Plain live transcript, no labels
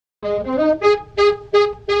So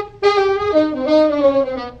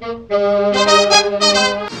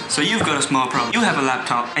you've got a small problem. You have a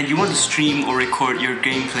laptop and you want to stream or record your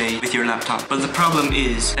gameplay with your laptop. But the problem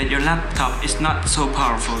is that your laptop is not so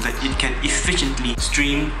powerful that it can efficiently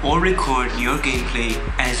stream or record your gameplay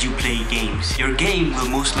as you play games. Your game will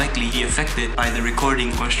most likely be affected by the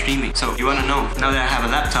recording or streaming. So you want to know, now that I have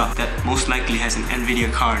a laptop that most likely has an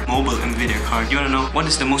NVIDIA card, mobile NVIDIA card, you want to know what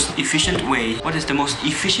is the most efficient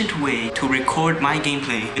way to record my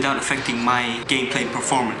gameplay without affecting my gameplay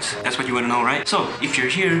performance. That's what you want to know, right? So if you're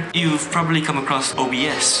here, you've probably come across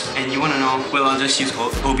OBS and you want to know, well, I'll just use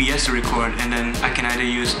OBS to record and then I can either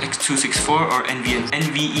use X264 or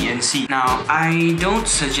NVENC. Now, I don't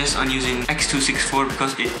suggest on using X264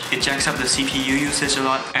 because it jacks up the CPU usage a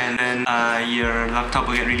lot and then your laptop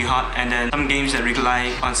will get really hot, and then some games that rely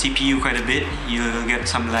on CPU quite a bit, you'll get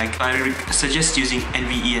some lag. I suggest using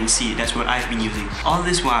NVENC. That's what I've been using. All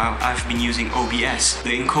this while, I've been using OBS,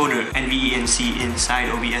 the encoder NVENC inside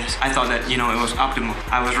OBS. I thought that, you know, it was optimal.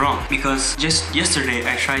 I was wrong, because just yesterday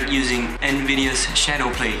I tried using NVIDIA's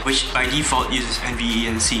SHADOWPLAY, which by default uses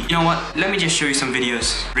NVENC. You know what? Let me just show you some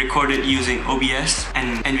videos recorded using OBS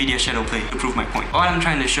and NVIDIA SHADOWPLAY to prove my point. All I'm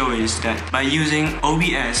trying to show is that by using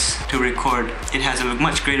OBS to record, it has a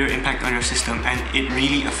much greater impact on your system and it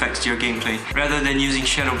really affects your gameplay, rather than using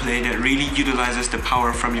SHADOWPLAY that really utilizes the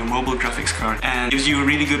power from your mobile graphics card and gives you a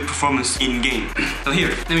really good performance in game. So here,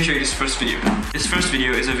 let me show you this first video. This first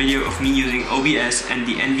video is a video of me using OBS and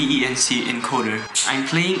the NVENC encoder. I'm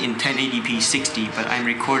playing in 1080p 60, but I'm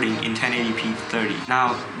recording in 1080p 30.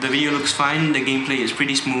 Now, the video looks fine, the gameplay is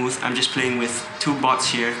pretty smooth. I'm just playing with two bots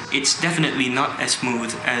here. It's definitely not as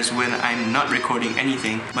smooth as when I'm not recording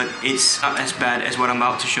anything, but it's not as bad as what I'm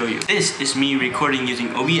about to show you. This is me recording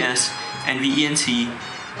using OBS, NVENC,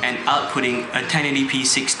 and outputting a 1080p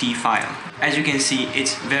 60 file. As you can see,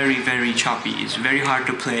 it's very choppy. It's very hard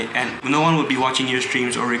to play and no one would be watching your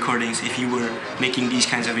streams or recordings if you were making these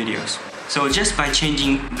kinds of videos. So just by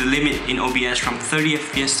changing the limit in OBS from 30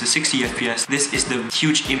 FPS to 60 FPS, this is the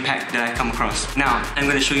huge impact that I come across. Now, I'm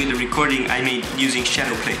going to show you the recording I made using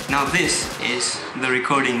SHADOWPLAY. Now this is the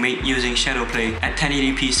recording made using SHADOWPLAY at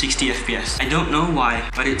 1080p 60 FPS. I don't know why,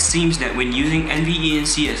 but it seems that when using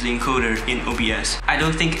NVENC as the encoder in OBS, I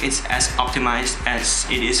don't think it's as optimized as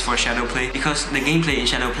it is for SHADOWPLAY, because the gameplay in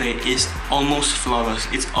SHADOWPLAY is almost flawless.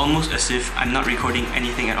 It's almost as if I'm not recording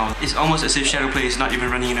anything at all. It's almost as if SHADOWPLAY is not even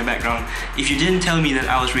running in the background. If you didn't tell me that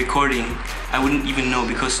I was recording, I wouldn't even know,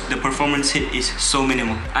 because the performance hit is so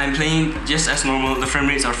minimal. I'm playing just as normal, the frame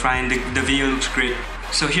rates are fine, the video looks great.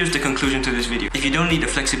 So here's the conclusion to this video. If you don't need the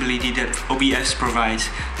flexibility that OBS provides,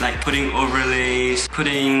 like putting overlays,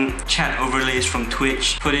 putting chat overlays from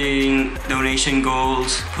Twitch, putting donation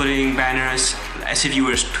goals, putting banners, as if you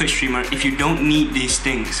were a Twitch streamer, if you don't need these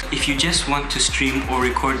things, if you just want to stream or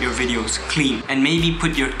record your videos clean, and maybe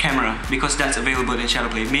put your camera, because that's available in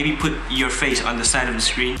SHADOWPLAY, maybe put your face on the side of the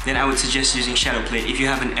screen, then I would suggest using SHADOWPLAY if you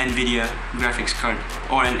have an NVIDIA graphics card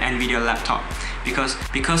or an NVIDIA laptop.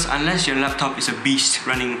 Because unless your laptop is a beast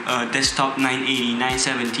running a desktop 980,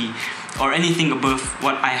 970, or anything above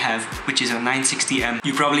what I have, which is a 960M,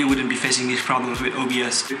 you probably wouldn't be facing these problems with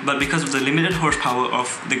OBS. But because of the limited horsepower of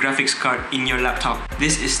the graphics card in your laptop,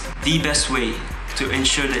 this is the best way to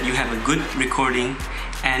ensure that you have a good recording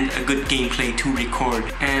and a good gameplay to record.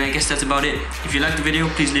 And I guess that's about it. If you liked the video,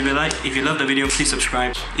 please leave a like. If you love the video, please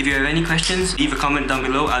subscribe. If you have any questions, leave a comment down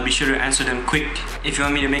below. I'll be sure to answer them quick. If you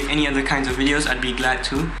want me to make any other kinds of videos, I'd be glad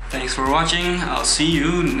to. Thanks for watching. I'll see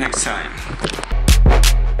you next time.